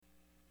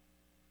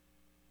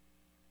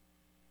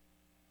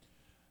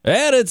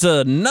And it's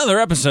another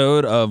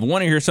episode of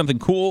Want to Hear Something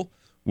Cool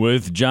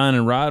with John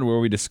and Rod, where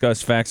we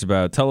discuss facts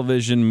about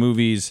television,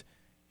 movies,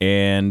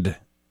 and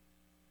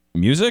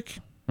music,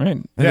 right?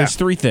 And there's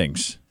three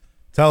things.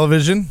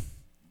 Television,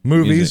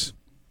 movies, Music.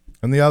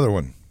 and the other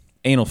one.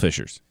 Anal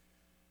fissures.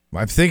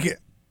 I'm thinking...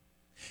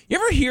 You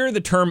ever hear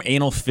the term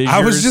anal fissures? I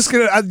was just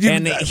going to...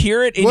 And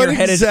hear it in your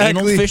head as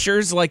anal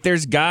fissures? Like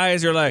there's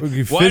guys who are like,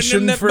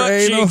 fishing the for butt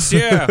anal? cheeks,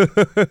 yeah.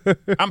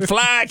 I'm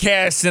fly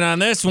casting on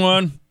this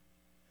one.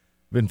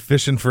 Been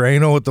fishing for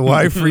anal with the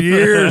wife for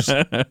years.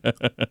 No,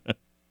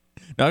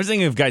 I was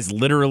thinking of guys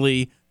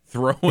literally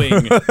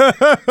throwing,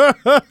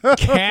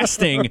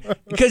 casting,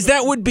 because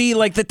that would be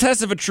like the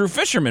test of a true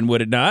fisherman,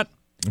 would it not?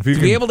 If you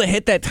To be able to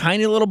hit that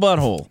tiny little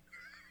butthole.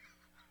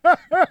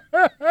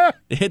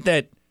 Hit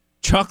that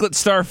chocolate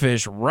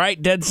starfish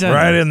right dead center.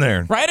 right in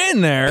there. Right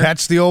in there.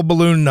 Catch the old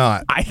balloon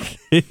knot. I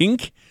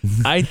think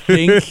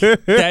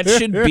that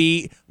should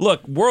be...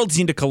 Look, worlds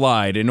need to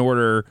collide in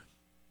order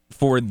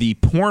for the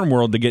porn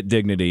world to get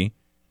dignity.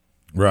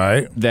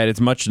 Right. That it's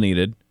much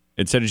needed,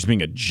 instead of just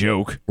being a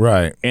joke.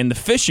 Right. And the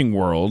fishing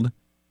world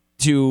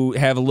to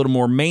have a little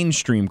more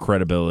mainstream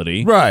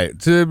credibility. Right.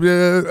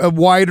 To a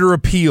wider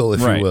appeal,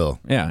 if Right. you will.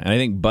 Yeah, and I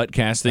think butt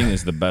casting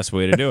is the best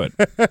way to do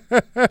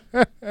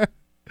it.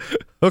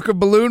 Hook a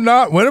balloon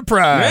knot, win a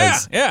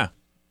prize. Yeah.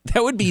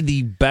 That would be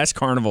the best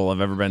carnival I've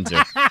ever been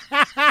to.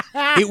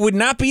 It would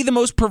not be the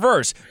most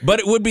perverse, but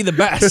it would be the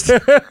best.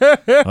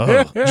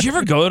 Oh. Did you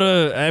ever go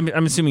to?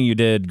 I'm assuming you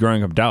did.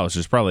 Growing up in Dallas,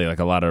 there's probably like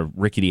a lot of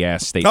rickety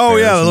ass state. Oh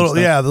fairs yeah, and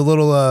stuff. the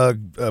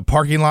little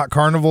parking lot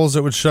carnivals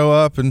that would show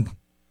up and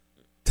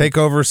take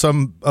over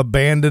some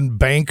abandoned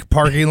bank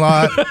parking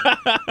lot.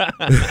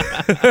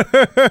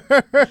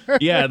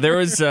 Yeah, there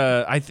was.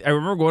 I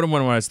remember going to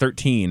one when I was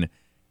 13,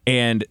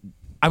 and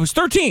I was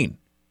 13,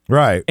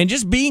 Right. and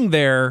just being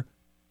there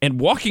and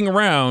walking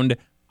around,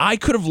 I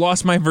could have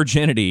lost my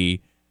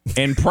virginity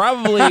and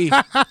probably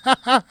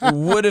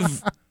would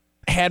have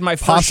had my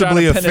first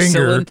Possibly shot a of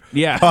finger. penicillin.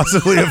 Yeah.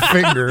 Possibly a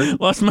finger.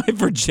 Lost my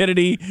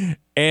virginity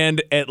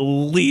and at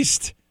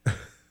least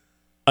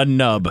a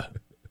nub,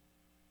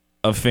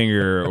 a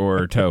finger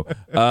or toe.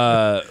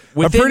 I'm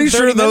Within pretty 30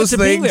 sure minutes those of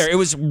being things. there, it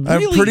was really.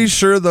 I'm pretty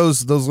sure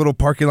those little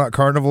parking lot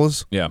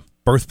carnivals. Yeah.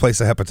 Birthplace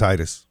of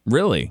hepatitis.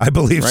 Really? I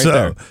believe Right so.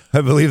 there.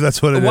 I believe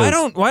that's what it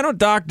is. Why don't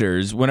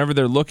doctors, whenever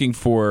they're looking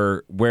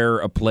for where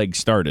a plague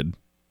started,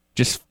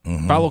 just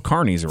follow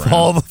carnies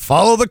around?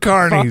 Follow the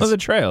carnies. Follow the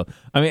trail.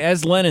 I mean,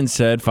 as Lennon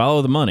said,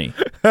 follow the money.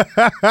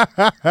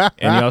 And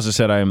he also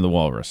said, I am the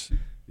walrus.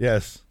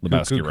 Yes.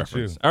 Lebowski Cuckoo,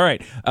 reference. cuckoo. All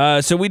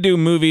right. So we do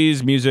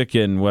movies, music,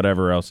 and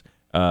whatever else.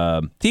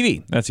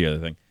 TV. That's the other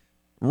thing.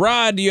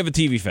 Rod, do you have a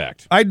TV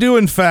fact? I do,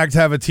 in fact,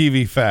 have a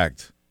TV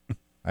fact.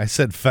 I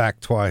said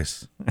fact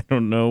twice. I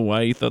don't know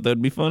why you thought that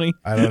would be funny.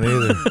 I don't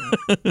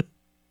either.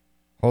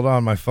 Hold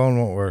on, my phone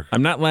won't work.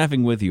 I'm not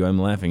laughing with you. I'm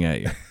laughing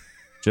at you.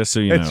 Just so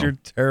you know. It's your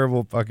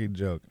terrible fucking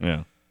joke.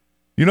 Yeah.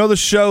 You know the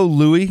show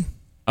Louie?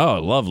 Oh, I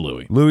love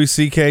Louis. Louis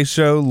C.K.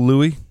 show,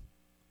 Louie?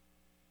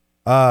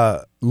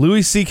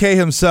 Louis C.K.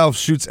 himself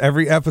shoots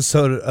every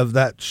episode of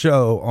that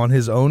show on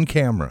his own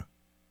camera.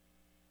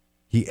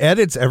 He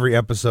edits every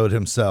episode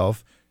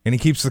himself, and he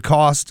keeps the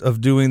cost of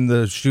doing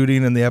the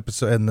shooting and the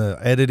episode and the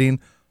editing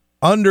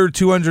under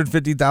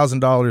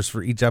 $250,000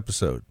 for each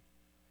episode.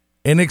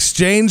 In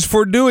exchange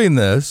for doing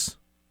this,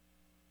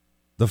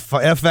 the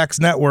FX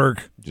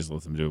network Just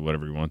let him do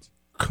whatever he wants.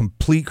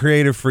 complete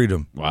creative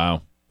freedom.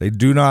 Wow. They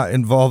do not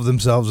involve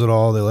themselves at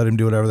all. They let him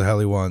do whatever the hell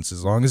he wants,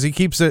 as long as he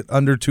keeps it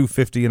under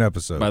 $250 an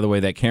episode. By the way,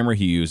 that camera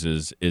he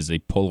uses is a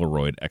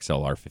Polaroid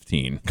XLR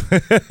 15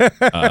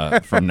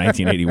 from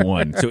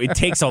 1981. So it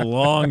takes a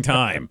long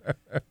time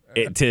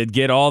to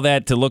get all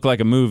that to look like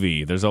a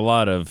movie. There's a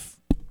lot of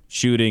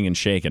shooting and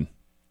shaking.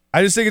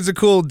 I just think it's a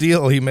cool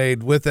deal he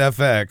made with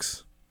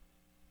FX.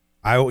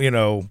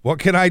 What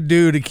can I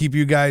do to keep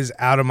you guys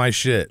out of my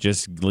shit?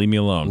 Just leave me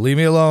alone. Leave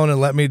me alone and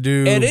let me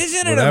do And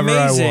isn't it whatever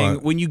I amazing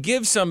want. when you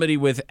give somebody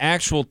with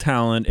actual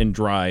talent and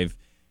drive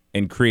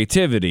and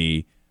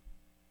creativity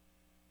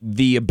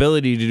the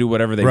ability to do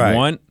whatever they Right.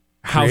 want,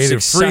 how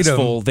Creative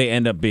successful they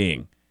end up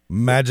being?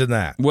 Imagine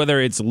that. Whether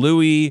it's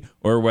Louis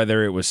or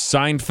whether it was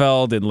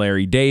Seinfeld and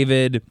Larry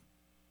David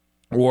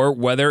or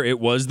whether it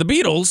was the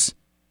Beatles.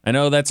 I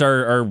know that's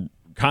our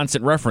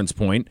constant reference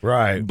point.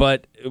 Right.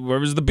 But it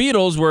was the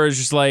Beatles where it's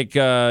just like,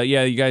 you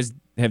guys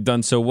have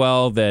done so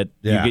well that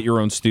you Yeah. get your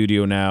own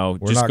studio now.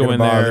 We're Just not go gonna in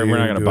bother there. you. We're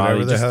not going to Do bother whatever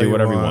you. the Just hell do you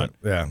whatever you want.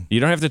 want. Yeah. You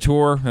don't have to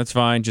tour. That's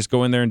fine. Just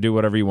go in there and do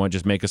whatever you want.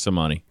 Just make us some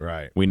money.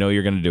 Right. We know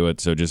you're going to do it,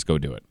 so just go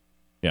do it.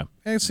 Yeah.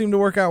 And it seemed to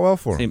work out well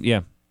for him.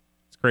 Yeah.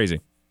 It's crazy.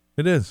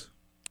 It is.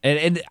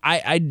 And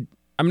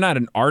I'm not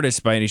an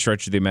artist by any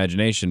stretch of the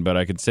imagination, but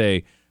I could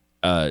say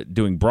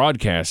doing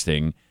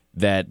broadcasting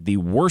that the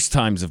worst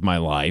times of my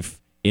life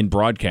in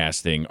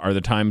broadcasting are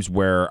the times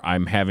where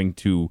I'm having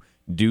to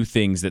do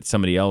things that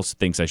somebody else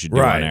thinks I should do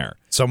on air.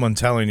 Someone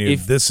telling you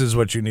If- this is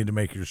what you need to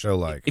make your show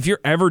like. If you're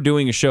ever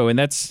doing a show, and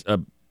that's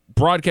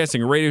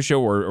broadcasting a radio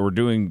show or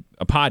doing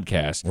a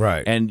podcast,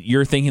 Right. and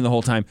you're thinking the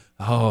whole time,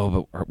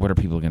 oh, but what are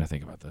people going to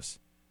think about this?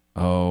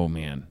 Oh,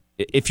 man.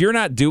 If you're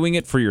not doing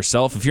it for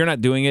yourself, if you're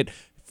not doing it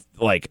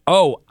like,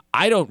 oh,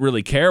 I don't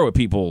really care what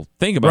people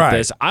think about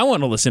this. I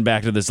want to listen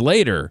back to this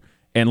later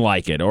and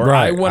like it. Or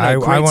I want to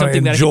create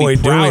something that I can be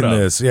proud of.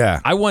 This. Yeah.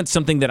 I want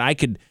something that I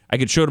could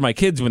show to my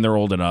kids when they're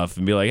old enough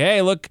and be like,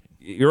 hey, look,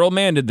 your old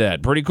man did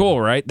that. Pretty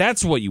cool, right?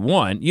 That's what you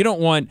want. You don't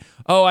want,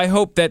 oh, I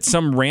hope that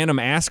some random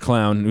ass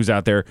clown who's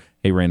out there,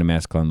 hey, random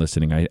ass clown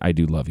listening, I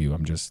do love you.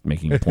 I'm just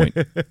making a point.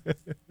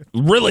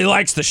 Really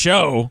likes the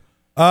show.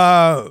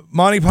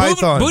 Monty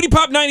Python. Booty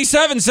Pop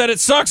 97 said it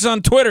sucks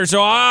on Twitter,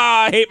 so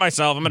I hate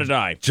myself. I'm going to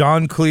die.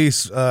 John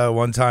Cleese,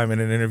 one time in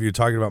an interview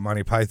talking about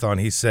Monty Python,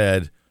 he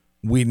said,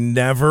 we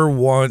never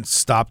once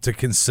stopped to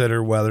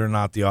consider whether or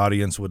not the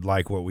audience would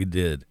like what we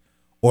did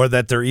or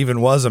that there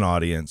even was an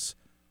audience.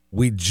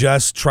 We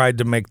just tried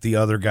to make the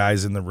other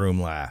guys in the room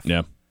laugh.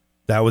 Yeah.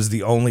 That was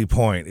the only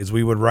point, is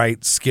we would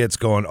write skits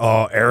going,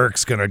 oh,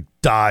 Eric's going to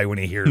die when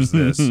he hears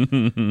this.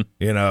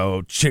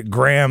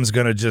 Graham's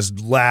going to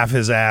just laugh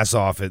his ass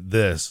off at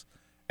this.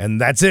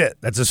 And that's it.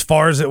 That's as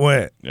far as it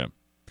went. Yeah.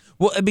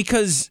 Well,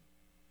 because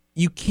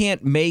you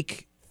can't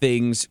make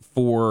things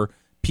for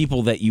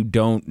people that you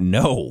don't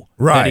know.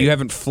 Right. That you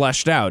haven't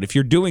fleshed out. If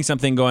you're doing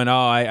something going, oh,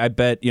 I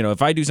bet,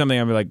 if I do something,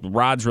 I'm like,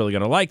 Rod's really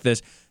going to like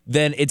this,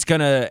 then it's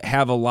going to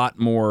have a lot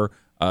more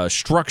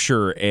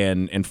structure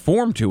and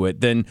form to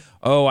it than,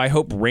 oh, I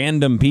hope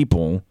random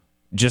people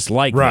just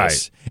like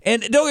this.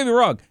 And don't get me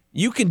wrong,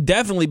 you can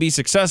definitely be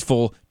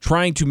successful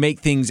trying to make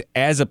things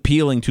as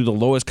appealing to the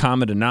lowest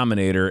common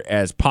denominator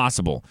as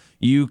possible.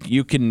 You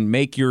can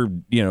make your,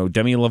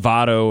 Demi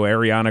Lovato,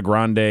 Ariana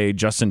Grande,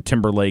 Justin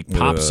Timberlake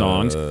pop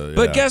songs,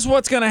 but guess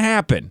what's going to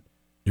happen?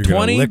 You're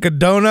going to lick a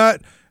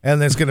donut,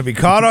 and it's going to be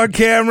caught on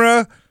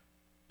camera.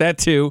 That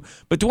too.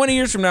 But 20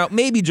 years from now,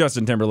 maybe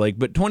Justin Timberlake,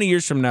 but 20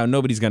 years from now,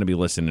 nobody's going to be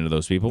listening to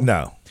those people.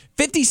 No.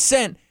 50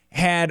 Cent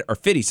had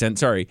 3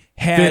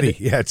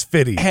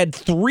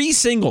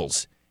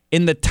 singles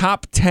in the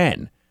top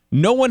 10.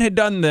 No one had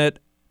done that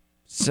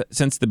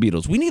since the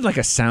Beatles. We need like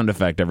a sound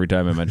effect every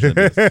time I mention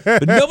this.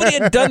 But nobody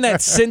had done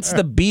that since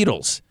the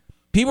Beatles.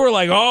 People were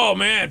like, oh,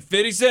 man,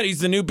 50 Cent,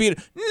 he's the new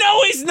Beatles.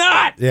 No, he's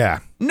not. Yeah.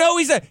 No,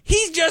 he's not.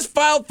 He's just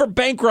filed for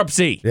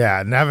bankruptcy. Yeah,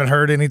 and haven't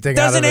heard anything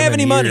out of him Doesn't have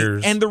any money.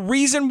 years. And the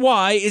reason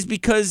why is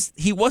because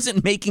he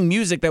wasn't making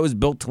music that was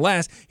built to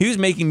last. He was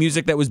making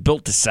music that was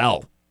built to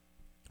sell.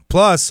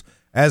 Plus,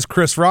 as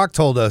Chris Rock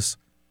told us,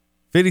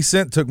 50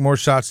 Cent took more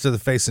shots to the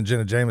face than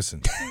Jenna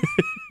Jameson.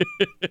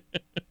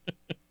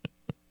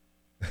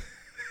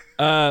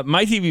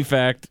 My TV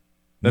fact.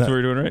 That's what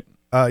we're doing, right?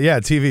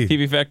 Yeah, TV.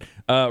 TV fact.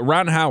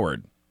 Ron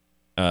Howard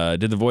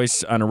did the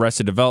voice on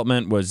Arrested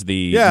Development, was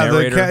the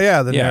narrator.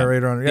 The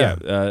narrator on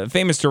it.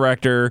 Famous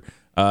director.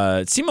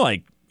 It seemed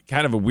like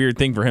kind of a weird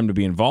thing for him to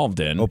be involved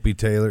in. Opie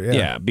Taylor,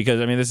 Yeah, because,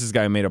 this is a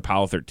guy who made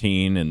Apollo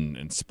 13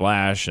 and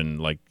Splash,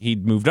 and,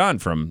 he'd moved on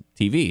from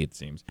TV, it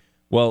seems.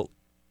 Well,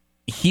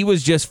 he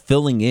was just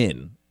filling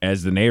in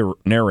as the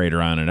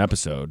narrator on an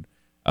episode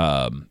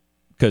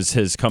because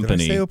his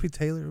company... Did I say Opie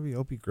Taylor? It would be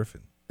Opie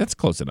Griffin. That's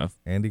close enough.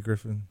 Andy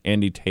Griffin.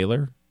 Andy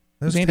Taylor?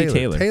 That was Andy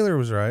Taylor. Taylor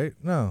was right.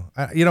 No.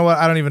 You know what?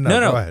 I don't even know.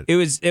 No. Go ahead. It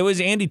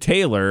was Andy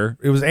Taylor.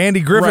 It was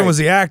Andy Griffin was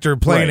the actor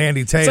playing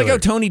Andy Taylor. It's like how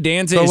Tony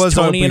Danza is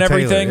Tony and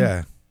everything.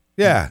 Taylor,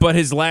 yeah. But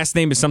his last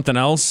name is something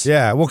else.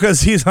 Yeah. Well,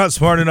 because he's not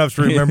smart enough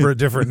to remember a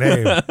different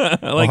name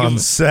on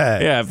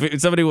set. Yeah.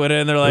 If somebody went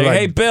in, they're like,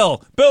 hey,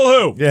 Bill.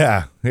 Bill who?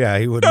 Yeah. Yeah.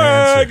 He wouldn't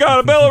answer. Got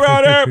a Bill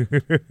around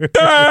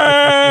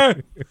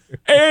here.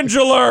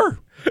 Angela.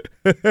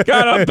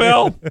 Got a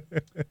Bill.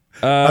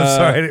 I'm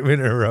sorry, I didn't mean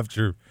to interrupt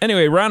you.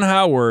 Anyway, Ron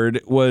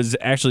Howard was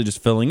actually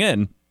just filling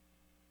in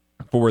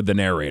for the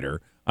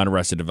narrator on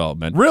Arrested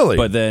Development. Really?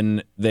 But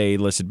then they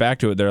listened back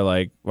to it. They're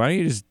like, why don't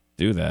you just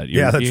do that?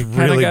 That's you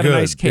really got good. a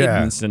nice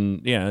cadence,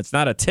 and it's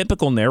not a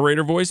typical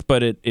narrator voice,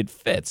 but it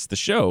fits the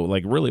show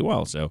really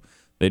well. So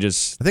they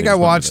just. I think I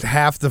watched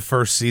half the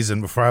first season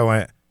before I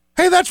went,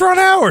 hey, that's Ron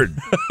Howard.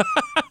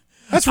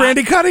 That's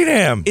Randy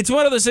Cunningham. It's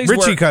one of those things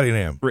Richie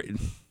Cunningham.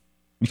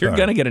 You're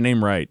going to get a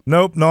name right.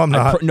 Nope, no, I'm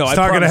not. It's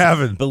not going to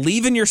happen.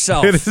 Believe in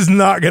yourself. It is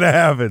not going to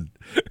happen.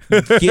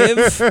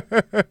 Give,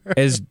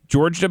 as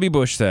George W.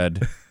 Bush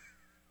said,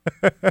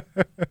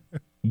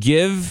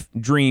 give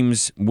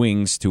dreams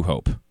wings to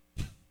hope.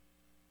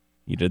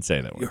 He did say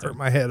that one You time. hurt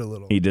my head a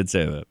little. He did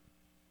say that.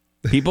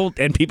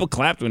 People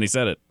clapped when he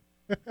said it.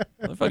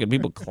 Motherfucking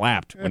people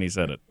clapped when he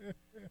said it.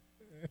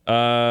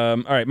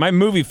 All right, my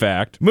movie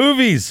fact.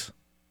 Movies.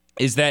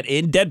 Is that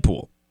in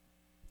Deadpool.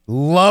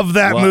 Love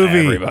that movie.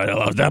 Everybody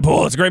loves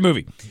Deadpool. It's a great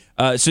movie.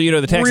 So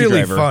the taxi really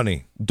driver.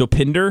 Funny.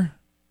 Dopinder,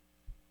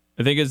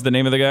 I think is the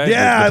name of the guy.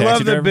 Yeah, the I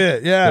love that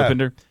bit. Yeah.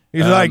 Dopinder.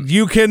 He's like,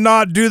 you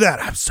cannot do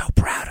that. I'm so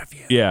proud of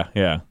you. Yeah.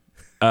 He had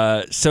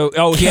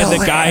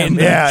the guy in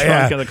the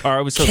trunk of the car.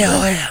 It was so Kill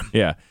cool. him.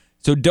 Yeah.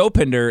 So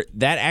Dopinder,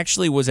 that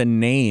actually was a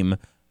name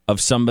of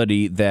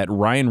somebody that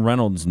Ryan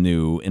Reynolds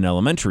knew in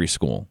elementary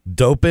school.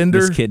 Dopinder?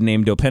 This kid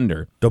named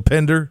Dopinder.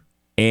 Dopinder?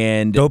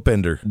 And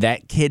Dopinder.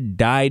 That kid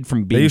died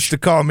from being... They used to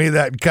call me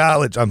that in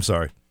college. I'm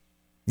sorry.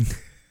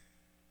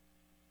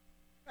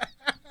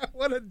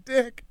 What a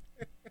dick.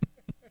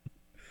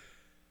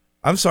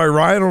 I'm sorry,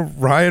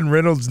 Ryan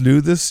Reynolds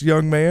knew this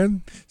young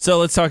man? So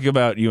let's talk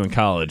about you in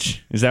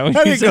college. Is that what I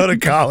you didn't said? go to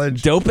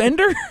college. Dope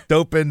ender?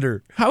 Dope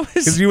ender. How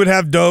Because is? you would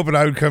have dope and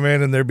I would come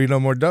in and there'd be no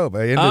more dope.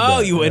 I ended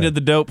that. You ended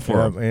the dope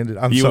for him.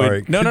 I'm You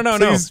sorry. would- no.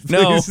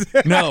 Please.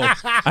 No.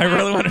 I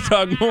really want to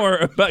talk more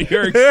about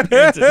your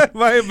experiences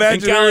My in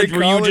imaginary college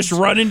where you would just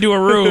run into a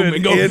room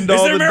and go, "Is End there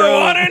all the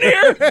marijuana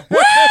dope." in here?"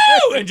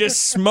 Woo! And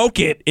just smoke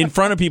it in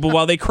front of people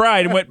while they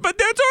cried and went, "But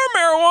that's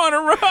our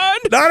marijuana, Ron."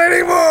 Not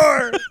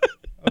anymore.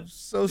 I'm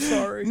so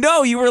sorry.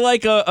 No, you were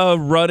like a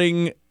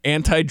running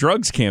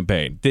anti-drugs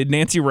campaign. Did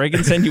Nancy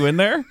Reagan send you in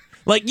there?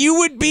 Like you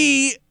would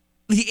be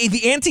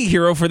the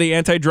anti-hero for the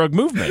anti-drug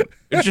movement.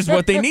 It's just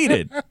what they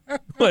needed.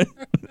 But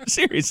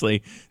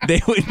seriously, they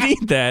would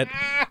need that.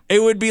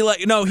 It would be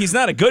like, no, he's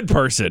not a good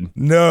person,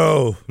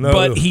 No.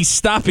 but he's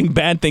stopping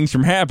bad things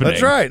from happening.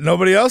 That's right.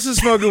 Nobody else is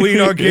smoking weed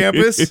on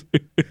campus.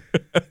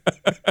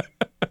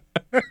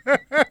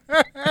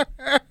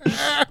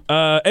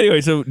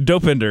 Anyway, so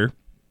Dopender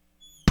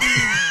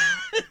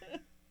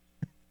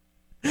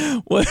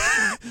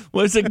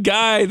was a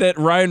guy that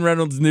Ryan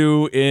Reynolds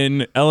knew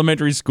in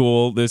elementary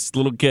school, this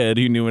little kid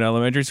he knew in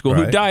elementary school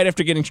who Right. died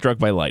after getting struck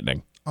by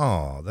lightning.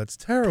 Oh, that's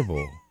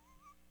terrible.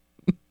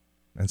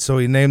 And so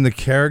he named the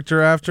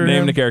character after him?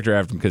 Named the character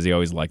after him because he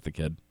always liked the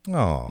kid.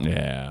 Oh,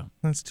 Yeah.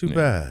 that's too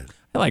bad.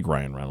 I like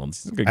Ryan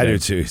Reynolds. He's a good I guy. do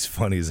too. He's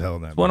funny as hell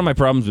now. One of my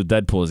problems with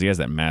Deadpool is he has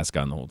that mask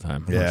on the whole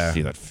time. I want to Yeah.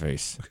 see that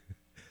face.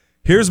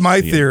 Here's my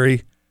See it.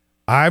 theory.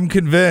 I'm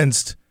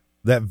convinced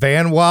that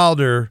Van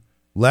Wilder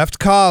left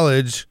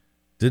college,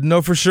 didn't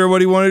know for sure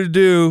what he wanted to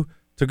do,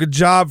 took a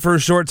job for a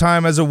short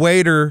time as a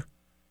waiter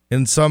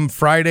in some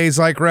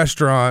Fridays-like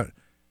restaurant,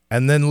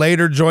 and then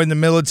later joined the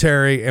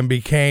military and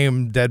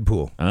became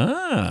Deadpool.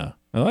 Ah,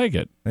 I like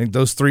it. I think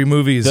those three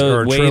movies The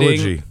are a Waiting,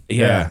 trilogy.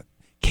 Yeah.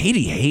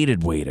 Katie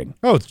hated Waiting.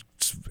 Oh,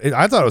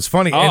 I thought it was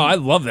funny. Oh, And I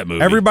love that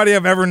movie. everybody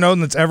I've ever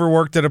known that's ever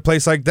worked at a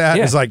place like that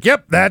Yeah. is like,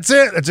 yep, that's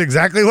it. That's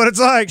exactly what it's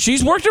like.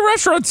 She's worked at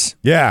restaurants.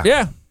 Yeah.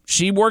 Yeah.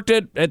 She worked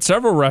at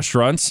several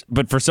restaurants,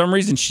 but for some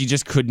reason she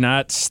just could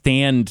not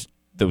stand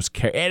those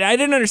and I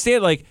didn't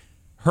understand like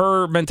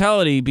her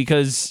mentality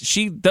because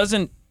she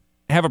doesn't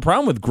have a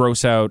problem with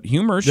gross out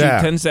humor. She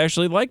Yeah. tends to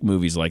actually like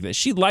movies like that.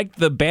 She liked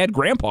the Bad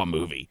Grandpa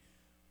movie.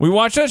 We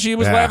watched that. She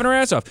was Yeah. laughing her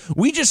ass off.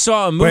 We just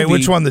saw a movie. Wait,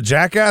 which one? The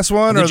Jackass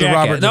one or the Jackass.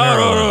 Robert De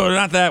Niro one? No,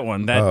 not that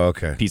one. That Oh,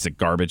 okay. piece of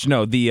garbage.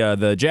 No,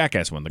 the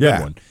Jackass one, the Yeah.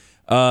 good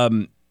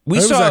one. We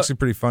That saw was actually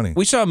pretty funny.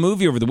 we saw a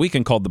movie over the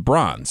weekend called The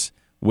Bronze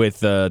with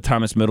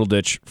Thomas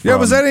Middleditch. Yeah,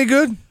 was from- that any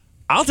good?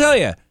 I'll tell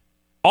you,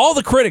 all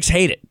the critics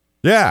hate it.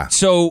 Yeah.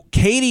 So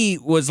Katie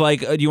was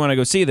like, "Do you want to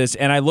go see this?"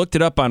 And I looked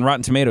it up on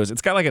Rotten Tomatoes.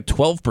 It's got like a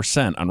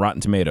 12% on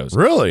Rotten Tomatoes.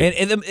 Really?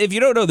 And if you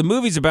don't know, the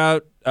movie's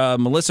about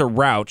Melissa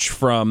Rauch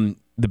from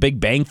The Big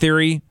Bang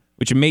Theory,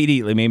 which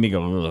immediately made me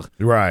go, ugh.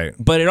 Right.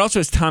 But it also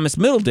has Thomas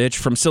Middleditch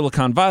from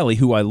Silicon Valley,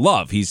 who I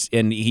love.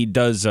 He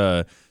does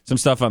some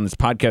stuff on this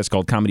podcast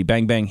called Comedy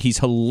Bang Bang. He's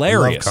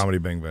hilarious. Love Comedy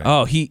Bang Bang.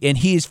 Oh, he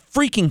is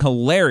freaking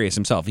hilarious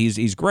himself.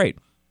 He's great.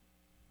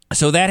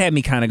 So that had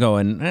me kind of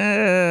going,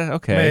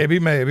 okay.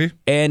 Maybe.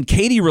 And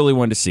Katie really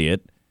wanted to see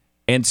it.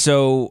 And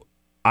so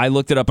I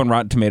looked it up on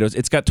Rotten Tomatoes.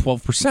 It's got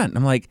 12%.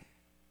 I'm like,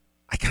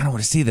 I kind of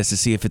want to see this to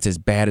see if it's as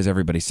bad as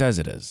everybody says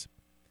it is.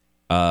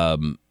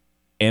 And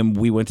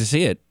we went to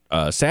see it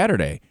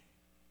Saturday.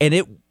 And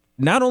it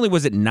not only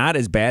was it not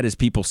as bad as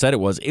people said it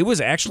was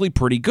actually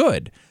pretty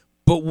good.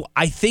 But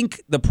I think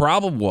the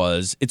problem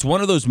was it's one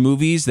of those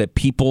movies that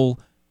people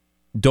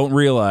don't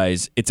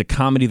realize it's a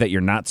comedy that you're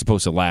not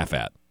supposed to laugh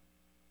at.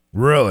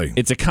 Really?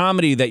 It's a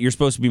comedy that you're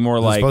supposed to be more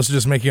It's like supposed to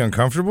just make you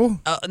uncomfortable?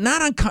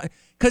 not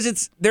because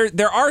it's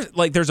there are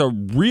like there's a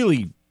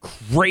really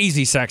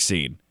crazy sex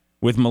scene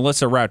with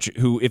Melissa Rauch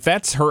who if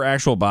that's her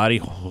actual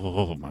body,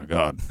 oh my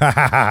god.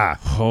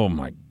 Oh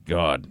my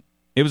god.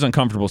 It was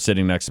uncomfortable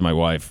sitting next to my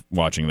wife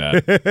watching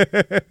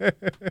that.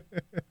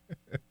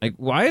 Like,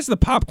 why is the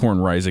popcorn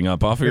rising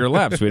up off of your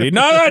lap, sweetie?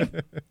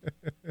 Nothing.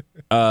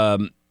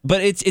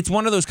 But it's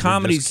one of those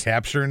comedies. Just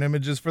capturing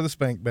images for the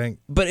Spank Bank.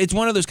 But it's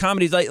one of those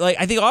comedies like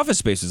I think Office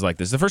Space is like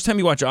this. The first time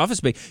you watch Office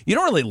Space, you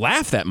don't really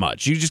laugh that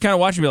much. You just kind of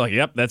watch and be like,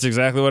 "Yep, that's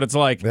exactly what it's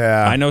like."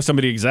 Yeah. I know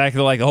somebody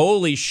exactly like.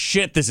 Holy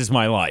shit, this is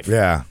my life.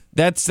 Yeah.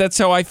 That's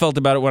how I felt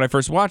about it when I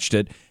first watched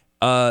it.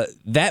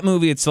 That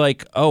movie, it's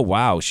like, oh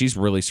wow, she's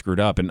really screwed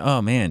up, and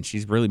oh man,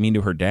 she's really mean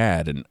to her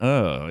dad, and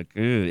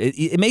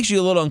it makes you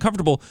a little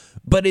uncomfortable.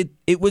 But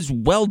it was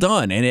well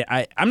done, and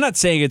I'm not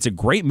saying it's a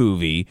great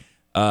movie.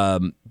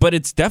 But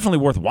it's definitely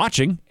worth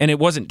watching, and it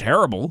wasn't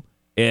terrible.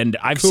 And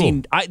I've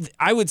seen,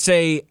 I would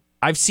say,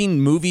 I've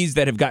seen movies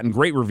that have gotten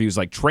great reviews,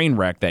 like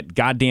Trainwreck, that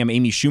goddamn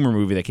Amy Schumer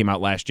movie that came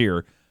out last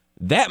year.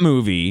 That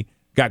movie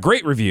got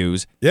great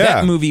reviews. Yeah.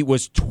 That movie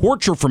was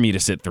torture for me to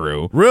sit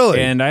through. Really?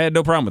 And I had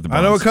no problem with the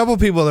I know a couple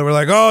people that were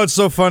like, "Oh, it's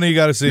so funny, you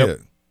got to see Nope.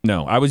 it."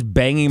 No, I was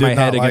banging Did my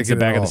head not like against the it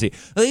back at of the seat.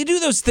 They do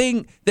those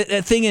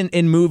that thing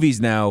in movies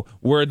now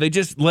where they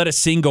just let a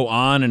scene go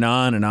on and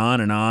on and on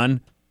and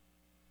on,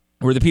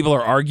 where the people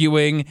are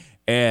arguing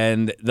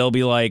and they'll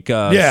be like,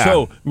 Yeah.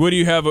 "So, what do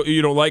you have?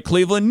 You don't like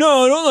Cleveland?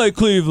 No, I don't like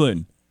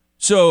Cleveland.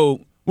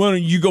 So, why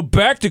don't you go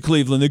back to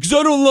Cleveland? Because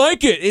I don't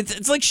like it.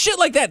 It's like shit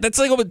like that. That's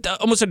like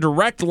almost a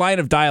direct line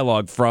of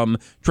dialogue from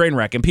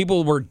Trainwreck, and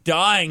people were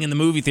dying in the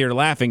movie theater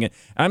laughing. And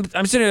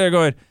I'm sitting there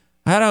going,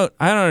 I don't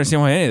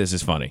understand why any of this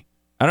is funny.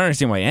 I don't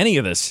understand why any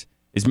of this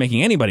is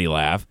making anybody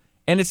laugh.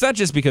 And it's not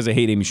just because I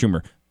hate Amy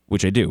Schumer,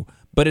 which I do,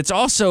 but it's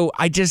also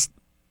I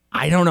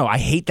don't know. I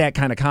hate that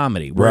kind of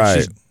comedy where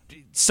it's just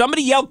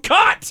somebody yell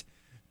cut.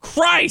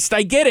 Christ,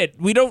 I get it.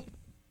 We don't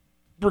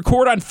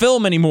record on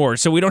film anymore,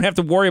 so we don't have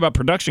to worry about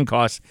production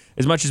costs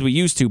as much as we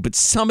used to, but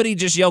somebody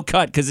just yell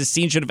cut because the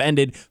scene should have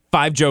ended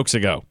 5 jokes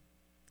ago.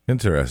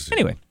 Interesting.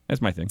 Anyway,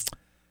 that's my thing.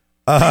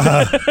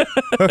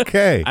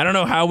 Okay. I don't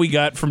know how we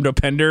got from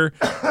Dopender,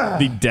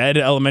 the dead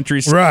elementary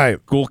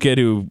school kid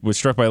who was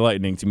struck by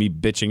lightning, to me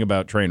bitching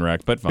about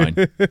Trainwreck, but fine.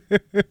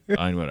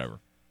 Fine, whatever.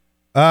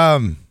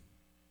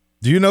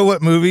 Do you know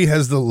what movie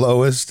has the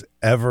lowest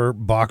ever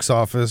box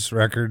office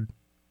record?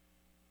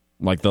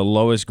 Like the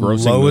lowest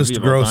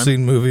grossing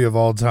movie of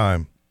all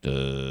time.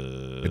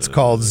 It's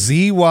called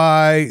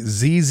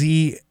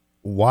ZYZZYX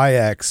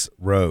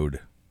Road.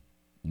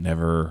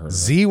 Never heard of it.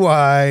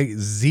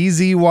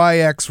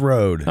 ZYZZYX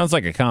Road. Sounds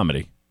like a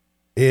comedy.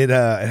 It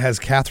has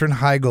Katherine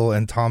Heigl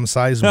and Tom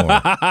Sizemore.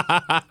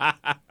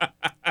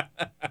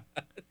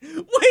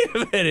 Wait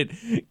a minute.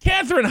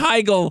 Katherine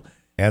Heigl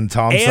and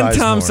Tom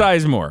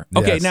Sizemore.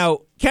 Okay, Yes.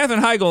 now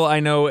Katherine Heigl I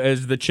know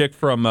as the chick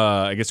from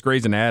I guess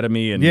Grey's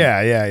Anatomy and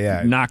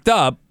Yeah. Knocked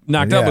Up.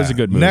 Knocked Up was a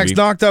good movie. Next,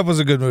 Knocked Up was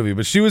a good movie,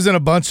 but she was in a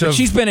bunch of.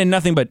 She's been in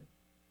nothing but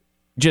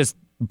just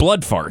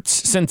blood farts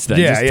since then.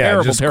 Yeah, just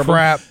terrible, just terrible.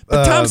 crap.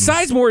 But Tom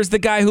Sizemore is the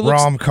guy who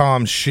looks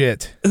rom-com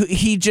shit.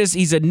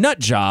 He's a nut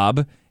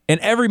job. In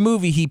every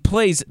movie, he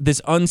plays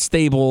this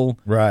unstable,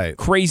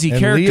 crazy and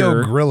character.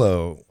 Leo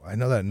Grillo, I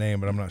know that name,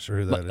 but I'm not sure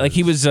who that is. Like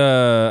he was,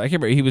 I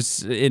can't remember. He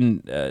was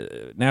in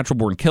Natural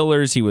Born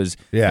Killers. He was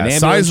an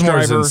ambulance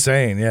Sizemore's driver.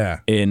 insane.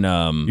 Yeah, in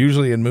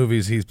usually in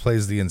movies he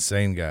plays the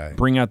insane guy.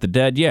 Bring Out the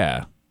Dead.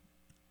 Yeah.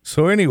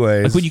 So,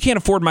 anyways, like when you can't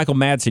afford Michael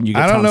Madsen, you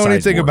get. I don't Tom know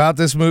anything Sizemore. about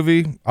this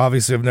movie.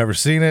 Obviously, I've never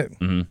seen it.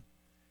 Mm-hmm.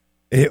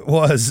 It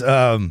was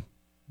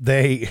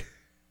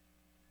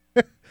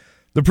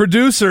the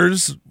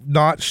producers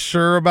not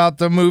sure about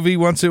the movie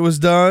once it was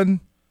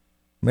done.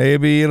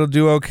 Maybe it'll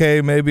do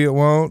okay, maybe it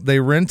won't. They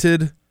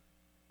rented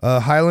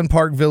Highland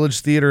Park Village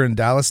Theater in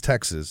Dallas,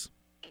 Texas,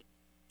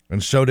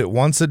 and showed it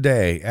once a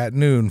day at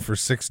noon for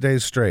 6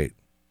 days straight.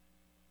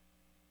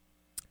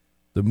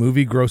 The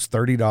movie grossed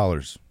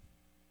 $30.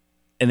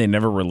 And they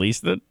never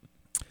released it?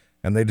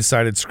 And they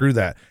decided, screw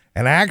that.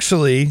 And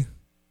actually,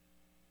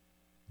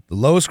 the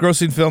lowest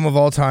grossing film of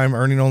all time,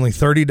 earning only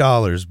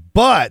 $30.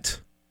 But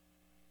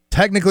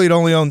technically it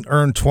only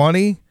earned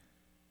 $20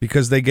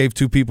 because they gave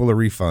 2 people a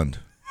refund.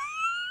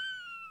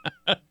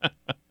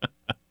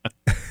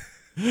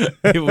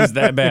 It was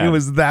that bad. It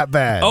was that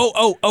bad.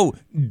 Oh.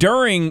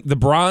 During the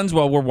Bronze,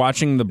 while we're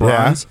watching the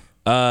Bronze,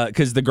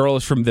 because the girl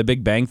is from The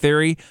Big Bang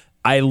Theory,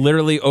 I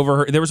literally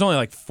overheard. There was only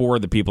like 4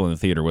 of the people in the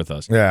theater with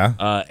us. Yeah.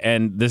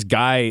 And this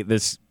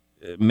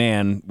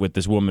man with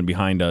this woman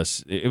behind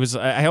us, it was.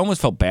 I almost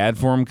felt bad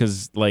for him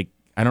because, like,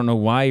 I don't know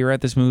why you're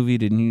at this movie.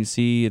 Didn't you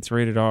see it's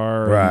rated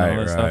R? Right, and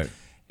all that right.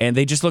 stuff. And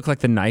they just look like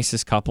the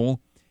nicest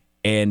couple.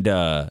 And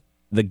the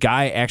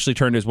guy actually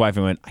turned to his wife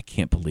and went, "I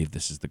can't believe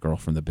this is the girl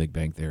from The Big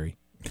Bang Theory."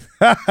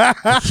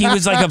 He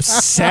was like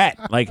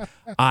upset. Like,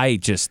 I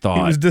just thought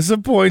He was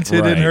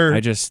disappointed in her.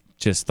 I just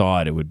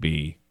thought it would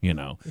be,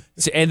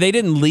 and they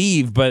didn't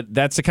leave, but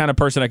that's the kind of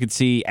person I could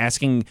see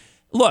asking.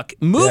 Look,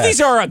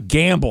 movies are a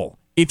gamble.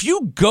 If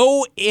you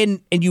go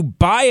in and you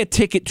buy a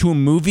ticket to a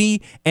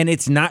movie and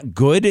it's not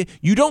good,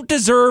 you don't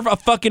deserve a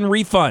fucking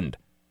refund.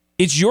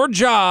 It's your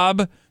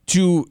job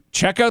to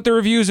check out the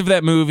reviews of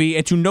that movie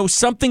and to know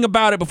something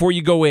about it before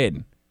you go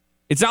in.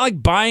 It's not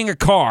like buying a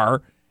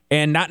car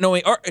and not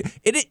knowing, or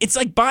it's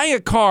like buying a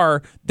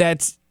car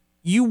that's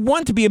you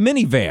want to be a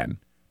minivan,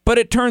 but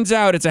it turns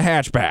out it's a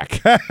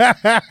hatchback. I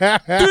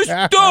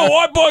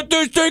bought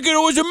this thinking it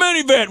was a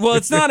minivan. Well,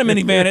 it's not a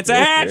minivan, it's a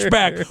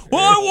hatchback.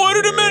 Well, I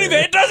wanted a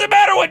minivan. It doesn't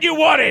matter what you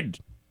wanted.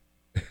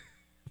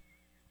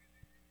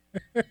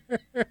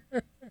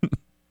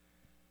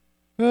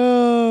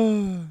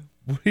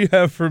 What do you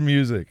have for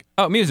music?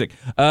 Oh, music.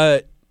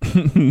 This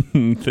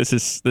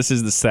is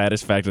the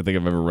saddest fact I think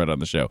I've ever read on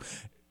the show.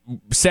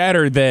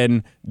 Sadder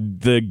than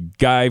the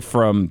guy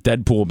from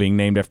Deadpool being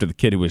named after the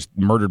kid who was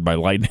murdered by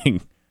lightning.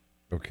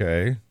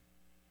 Okay.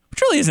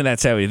 Which really isn't that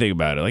sad when you think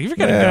about it. Like, if you're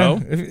gonna go,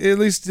 at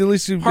least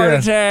you heart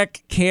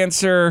attack,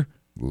 cancer,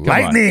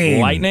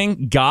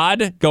 lightning,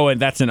 God going.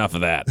 That's enough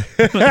of that.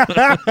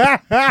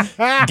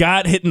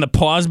 God hitting the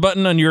pause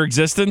button on your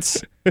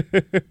existence.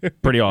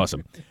 Pretty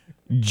awesome.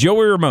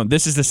 Joey Ramone.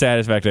 This is the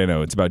saddest fact I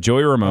know. It's about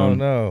Joey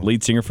Ramone,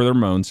 lead singer for the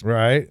Ramones.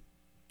 Right.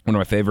 One of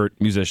my favorite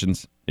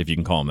musicians, if you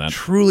can call him that.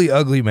 Truly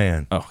ugly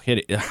man. Oh,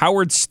 hit it.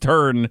 Howard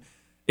Stern.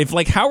 If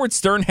like Howard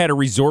Stern had a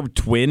resorbed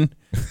twin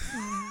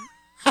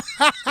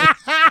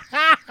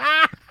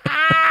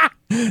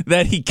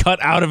that he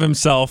cut out of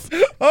himself.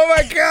 Oh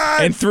my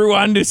God. And threw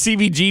onto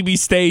CBGB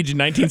stage in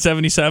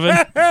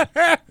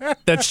 1977.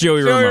 That's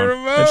Joey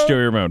Ramone. That's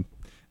Joey Ramone.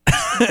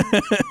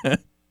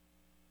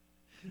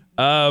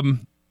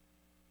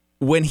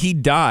 When he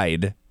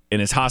died in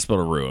his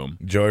hospital room,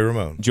 Joey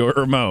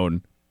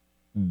Ramone,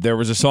 there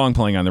was a song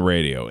playing on the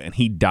radio, and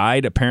he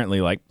died apparently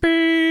like,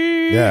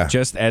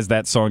 just as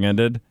that song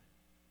ended.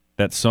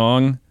 That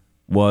song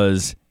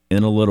was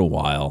In a Little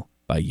While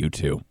by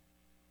U2.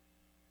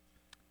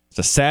 It's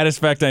the saddest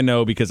fact I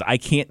know because I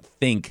can't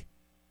think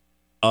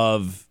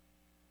of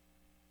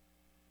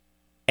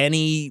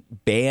any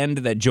band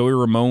that Joey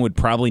Ramone would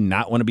probably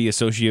not want to be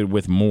associated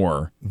with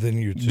more than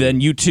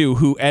U2,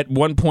 who at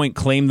one point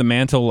claimed the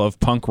mantle of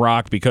punk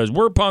rock because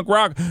we're punk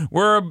rock,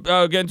 we're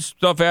against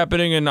stuff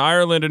happening in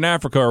Ireland and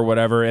Africa or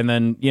whatever. And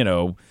then,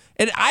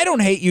 and I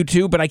don't hate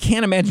U2, but I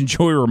can't imagine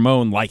Joey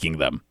Ramone liking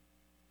them.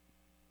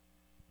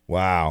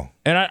 Wow.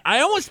 And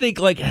I almost think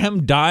like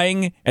him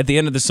dying at the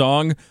end of the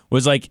song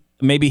was like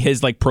maybe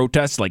his like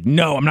protest, like,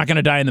 no, I'm not going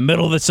to die in the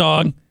middle of the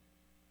song.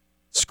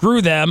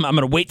 Screw them. I'm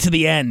going to wait to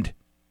the end.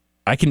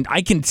 I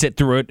can sit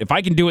through it. If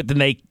I can do it,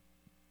 then I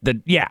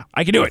can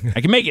do it.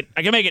 I can make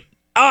it.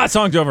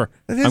 Song's over.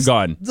 I'm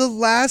gone. The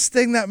last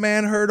thing that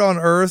man heard on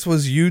earth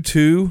was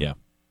U2. Yeah.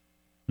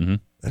 Mm-hmm.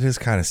 That is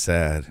kind of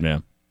sad. Yeah.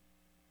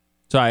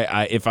 So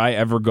I if I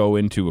ever go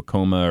into a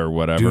coma or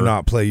whatever, do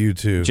not play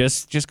U2.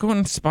 Just go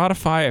on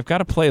Spotify. I've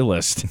got a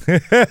playlist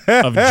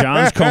of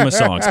John's coma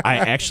songs. I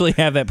actually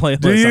have that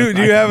playlist. Do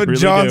you have a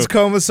John's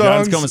coma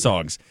songs? John's coma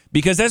songs.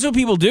 Because that's what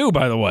people do,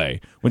 by the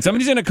way. When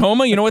somebody's in a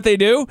coma, you know what they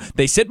do?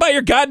 They sit by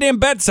your goddamn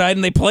bedside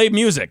and they play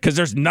music because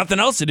there's nothing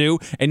else to do,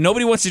 and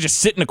nobody wants to just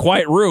sit in a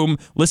quiet room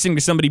listening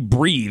to somebody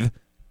breathe.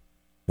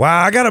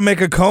 Wow, I got to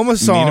make a coma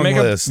song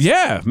list.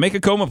 Make a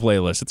coma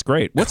playlist. It's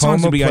great. What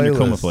songs would be on your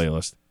coma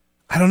playlist?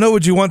 I don't know.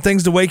 Would you want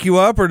things to wake you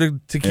up or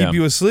to keep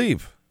you asleep?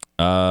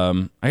 I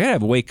gotta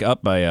have "Wake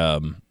Up" by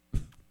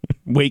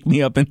 "Wake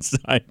Me Up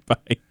Inside" by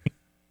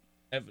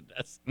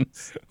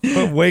Evanescence.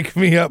 But "Wake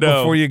Me Up"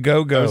 before you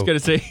go. I was gonna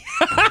say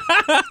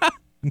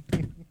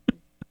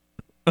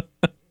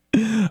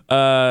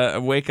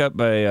 "Wake Up"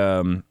 by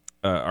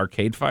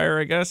Arcade Fire.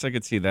 I guess I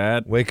could see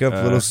that. Wake up,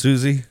 little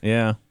Susie.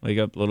 Yeah, wake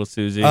up, little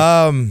Susie.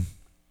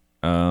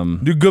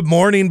 Do "Good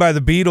Morning" by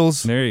the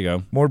Beatles. There you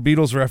go. More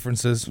Beatles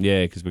references.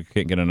 Yeah, because we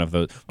can't get enough of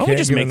those. Why don't we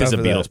just make this a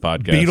Beatles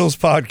podcast? Beatles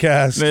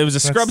podcast. It was a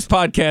Scrubs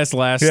podcast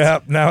last.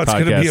 Yeah, now it's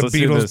going to be a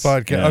Beatles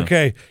podcast. Yeah.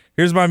 Okay,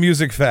 here's my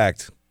music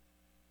fact.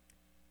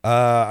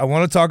 I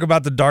want to talk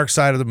about the Dark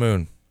Side of the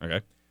Moon.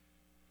 Okay.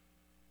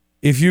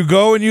 If you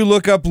go and you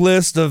look up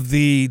list of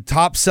the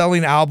top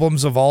selling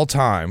albums of all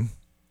time,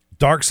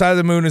 Dark Side of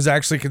the Moon is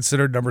actually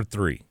considered number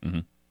 3.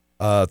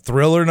 Mm-hmm.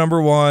 Thriller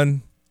number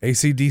 1.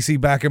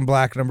 AC/DC Back in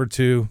Black number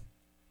 2.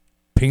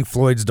 Pink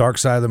Floyd's Dark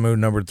Side of the Moon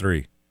number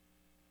 3.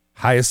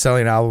 Highest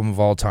selling album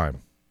of all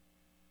time.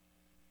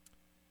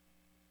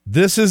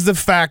 This is the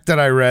fact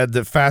that I read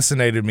that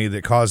fascinated me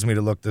that caused me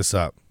to look this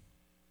up.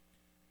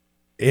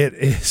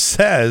 It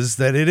says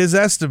that it is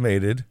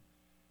estimated.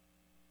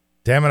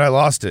 Damn it, I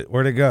lost it.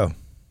 Where'd it go?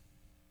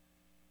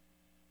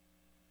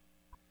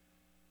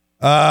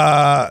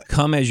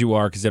 Come as you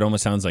are, because it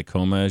almost sounds like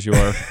coma as you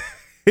are.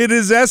 It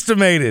is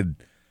estimated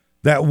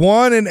that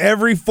 1 in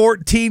every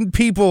 14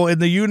 people in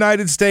the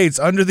United States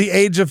under the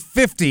age of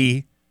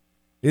 50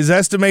 is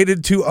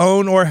estimated to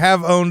own or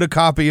have owned a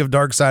copy of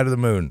Dark Side of the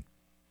Moon.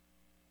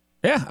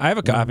 Yeah, I have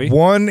a copy.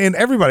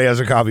 Everybody has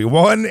a copy.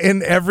 1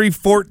 in every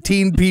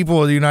 14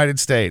 people in the not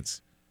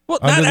States. Well,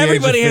 not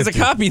everybody has a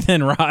copy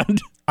then, Rod.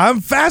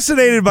 I'm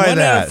fascinated by that. 1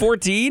 out of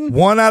 14?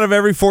 1 out of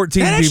every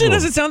 14 that people. Actually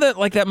doesn't sound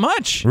like that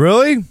much.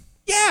 Really?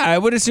 Yeah, I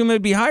would assume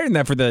it'd be higher than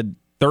that for the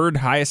 3rd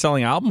highest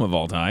selling album of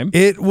all time.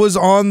 It was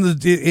on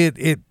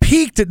it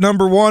peaked at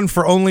number 1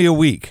 for only a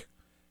week.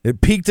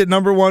 It peaked at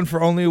number 1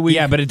 for only a week.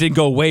 Yeah, but it didn't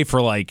go away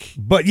for like.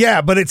 But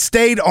it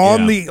stayed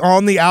on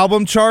the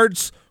album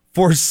charts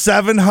for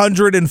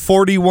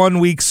 741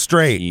 weeks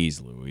straight.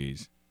 Jeez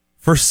Louise.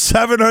 For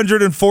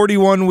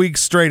 741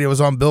 weeks straight, it was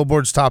on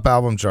Billboard's top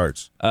album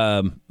charts.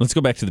 Let's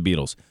go back to the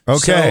Beatles. Okay.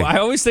 So I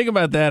always think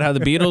about that, how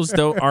the Beatles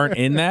aren't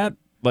in that,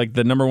 like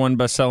the number 1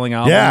 best-selling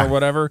album or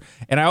whatever.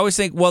 And I always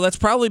think, well, that's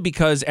probably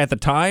because at the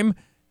time,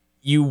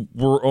 you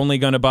were only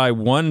going to buy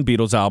 1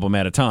 Beatles album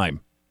at a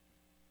time.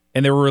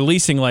 And they were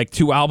releasing like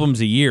 2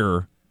 albums a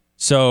year.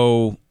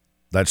 So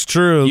that's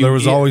true. There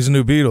was always a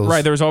new Beatles.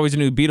 Right, there was always a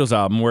new Beatles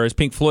album, whereas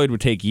Pink Floyd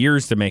would take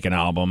years to make an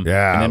album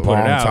and then put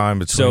it out. Time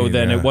between, so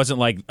then it wasn't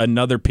like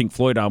another Pink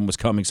Floyd album was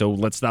coming, so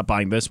let's stop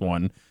buying this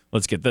one.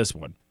 Let's get this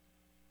one.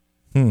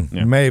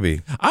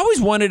 Maybe. I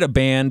always wanted a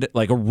band,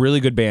 like a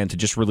really good band, to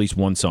just release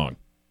 1 song.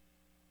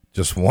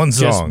 Just 1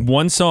 song. Just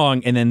 1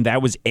 song, and then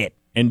that was it.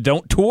 And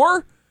don't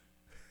tour.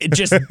 It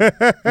just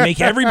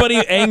make everybody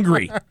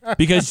angry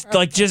because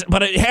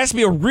but it has to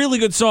be a really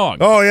good song.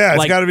 Oh yeah,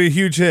 it's got to be a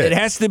huge hit. It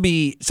has to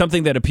be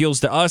something that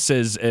appeals to us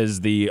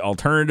as the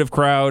alternative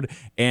crowd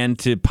and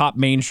to pop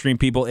mainstream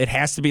people. It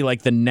has to be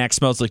like the next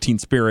Smells Like Teen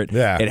Spirit.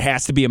 Yeah. It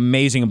has to be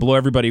amazing and blow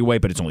everybody away,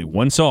 but it's only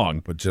 1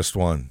 song. But just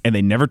 1. And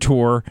they never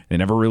tour, they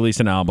never release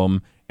an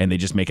album, and they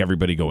just make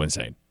everybody go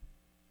insane.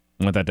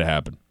 I want that to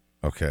happen.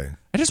 Okay.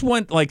 I just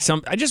want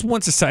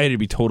society to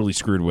be totally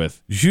screwed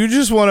with. You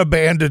just want a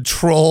band to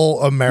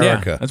troll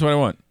America. Yeah, that's what I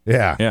want.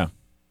 Yeah. Yeah.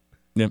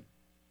 Yep.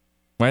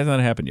 Why has that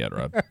not happened yet,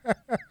 Rob?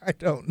 I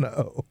don't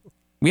know.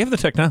 We have the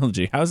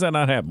technology. How does that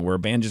not happen? Where a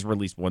band just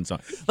released one song?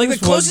 Like Just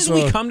the closest one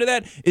we song. come to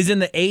that is in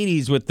the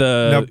 80s with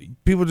the. Now,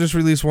 people just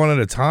release one at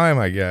a time,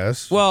 I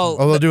guess. Well,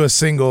 they'll do a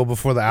single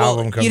before the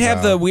album comes you'd have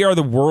out. the "We Are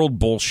the World"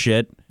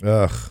 bullshit,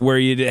 Ugh. where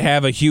you'd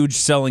have a huge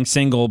selling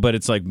single, but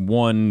it's like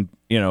one.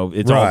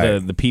 It's all Right.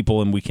 the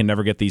people, and we can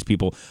never get these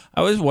people. I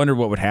always wondered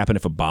what would happen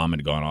if a bomb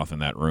had gone off in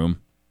that room,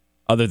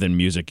 other than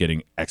music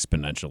getting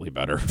exponentially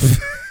better.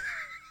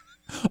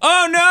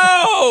 Oh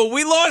no,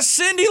 we lost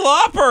Cyndi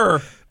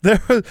Lauper.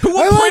 Who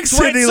will Prince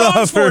write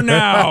songs for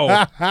now?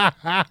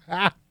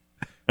 I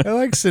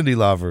like Cyndi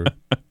Lauper.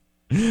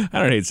 I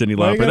don't hate Cyndi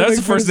Why you Lauper. gotta That's make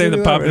the first fun name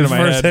of that Cyndi popped Lauper? into It's my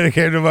the first head. thing that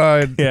came to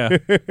mind.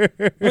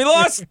 Yeah. We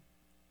lost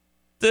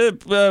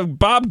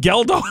Bob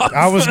Geldof.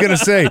 I was gonna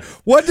say,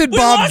 what did We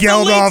Bob lost the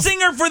lead Geldof?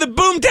 singer for the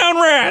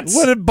Boomtown Rats.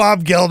 What did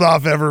Bob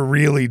Geldof ever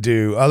really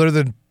do, other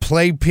than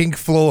play Pink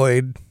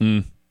Floyd,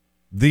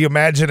 the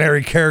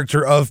imaginary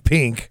character of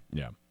Pink?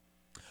 Yeah.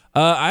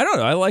 I don't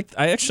know.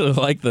 I actually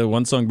like the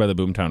one song by the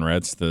Boomtown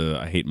Rats, the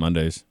I Hate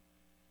Mondays.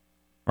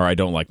 Or I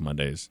Don't Like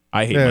Mondays.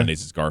 I Hate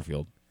Mondays is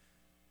Garfield.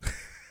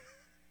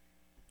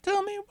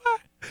 Tell me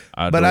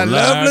why. But I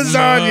love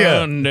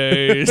lasagna.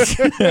 Mondays.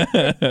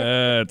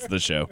 That's the show.